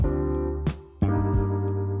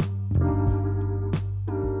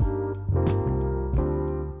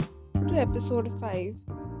episode 5.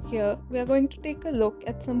 Here, we are going to take a look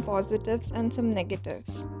at some positives and some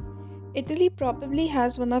negatives. Italy probably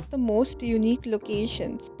has one of the most unique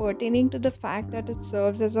locations pertaining to the fact that it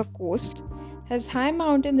serves as a coast, has high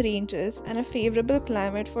mountain ranges, and a favorable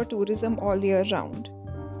climate for tourism all year round.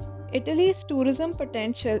 Italy's tourism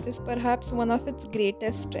potential is perhaps one of its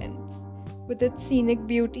greatest strengths. With its scenic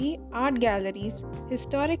beauty, art galleries,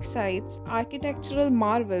 historic sites, architectural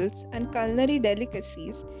marvels, and culinary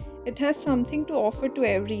delicacies, it has something to offer to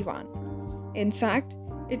everyone. In fact,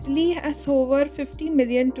 Italy has over 50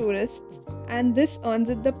 million tourists, and this earns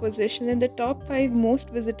it the position in the top 5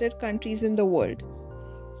 most visited countries in the world.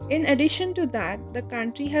 In addition to that, the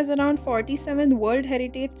country has around 47 World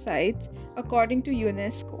Heritage Sites according to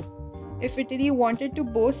UNESCO. If Italy wanted to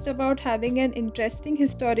boast about having an interesting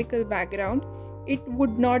historical background, it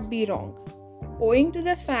would not be wrong. Owing to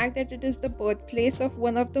the fact that it is the birthplace of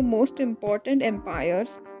one of the most important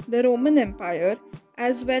empires, the Roman Empire,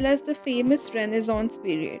 as well as the famous Renaissance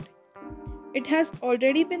period. It has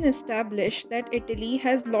already been established that Italy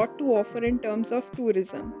has a lot to offer in terms of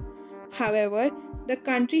tourism. However, the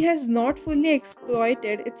country has not fully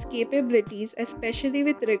exploited its capabilities, especially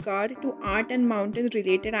with regard to art and mountain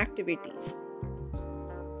related activities.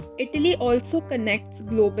 Italy also connects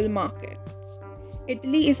global markets.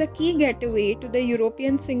 Italy is a key gateway to the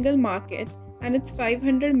European single market and its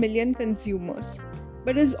 500 million consumers,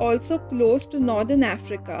 but is also close to Northern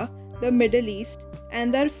Africa, the Middle East,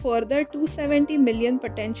 and their further 270 million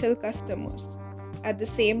potential customers. At the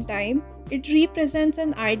same time, it represents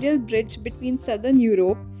an ideal bridge between Southern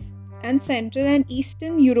Europe and Central and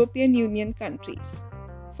Eastern European Union countries.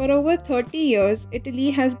 For over 30 years,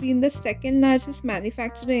 Italy has been the second largest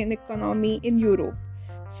manufacturing economy in Europe,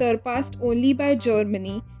 surpassed only by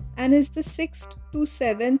Germany, and is the 6th to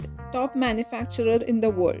 7th top manufacturer in the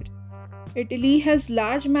world. Italy has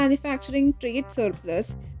large manufacturing trade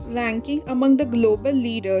surplus, ranking among the global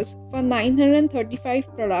leaders for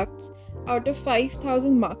 935 products out of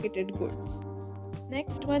 5,000 marketed goods.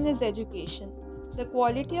 Next one is education. The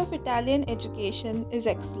quality of Italian education is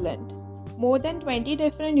excellent. More than 20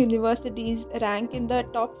 different universities rank in the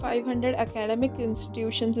top 500 academic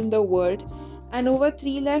institutions in the world, and over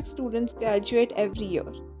 3 lakh students graduate every year.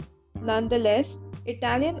 Nonetheless,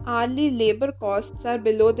 Italian hourly labor costs are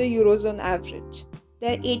below the Eurozone average.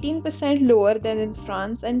 They are 18% lower than in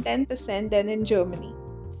France and 10% than in Germany.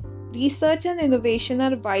 Research and innovation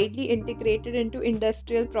are widely integrated into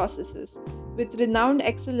industrial processes, with renowned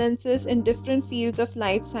excellences in different fields of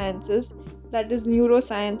life sciences, that is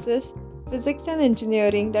neurosciences, physics and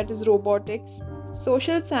engineering, that is robotics,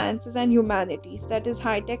 social sciences and humanities, that is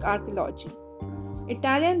high-tech archaeology.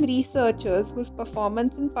 Italian researchers whose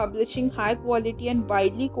performance in publishing high-quality and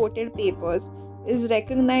widely quoted papers is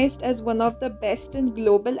recognized as one of the best in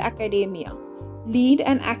global academia, lead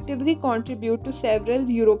and actively contribute to several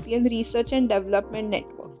European research and development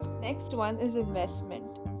networks. Next one is investment.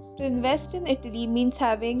 To invest in Italy means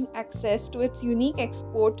having access to its unique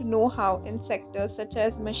export know-how in sectors such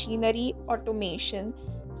as machinery, automation,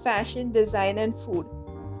 fashion, design, and food.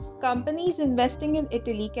 Companies investing in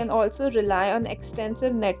Italy can also rely on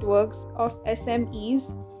extensive networks of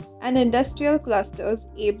SMEs and industrial clusters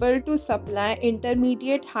able to supply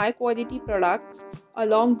intermediate high-quality products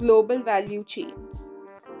along global value chains.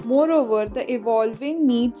 Moreover, the evolving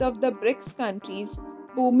needs of the BRICS countries,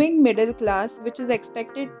 booming middle class, which is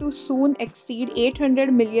expected to soon exceed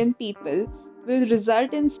 800 million people, will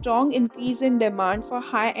result in strong increase in demand for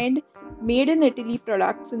high-end made-in-Italy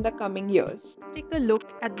products in the coming years. Take a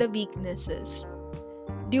look at the weaknesses.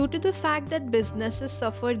 Due to the fact that businesses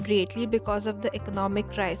suffered greatly because of the economic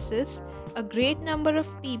crisis, a great number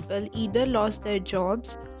of people either lost their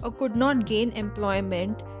jobs or could not gain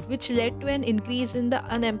employment, which led to an increase in the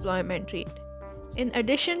unemployment rate. In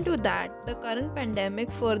addition to that, the current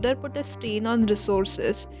pandemic further put a strain on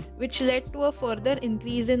resources, which led to a further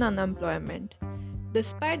increase in unemployment,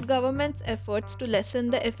 despite government's efforts to lessen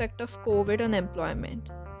the effect of COVID on employment.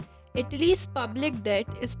 Italy's public debt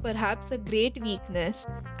is perhaps a great weakness,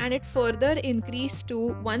 and it further increased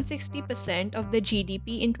to 160% of the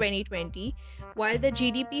GDP in 2020, while the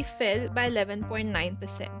GDP fell by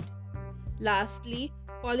 11.9%. Lastly,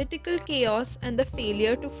 political chaos and the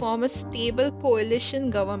failure to form a stable coalition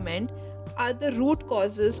government are the root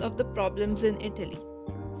causes of the problems in Italy.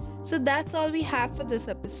 So that's all we have for this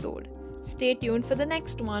episode. Stay tuned for the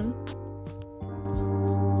next one.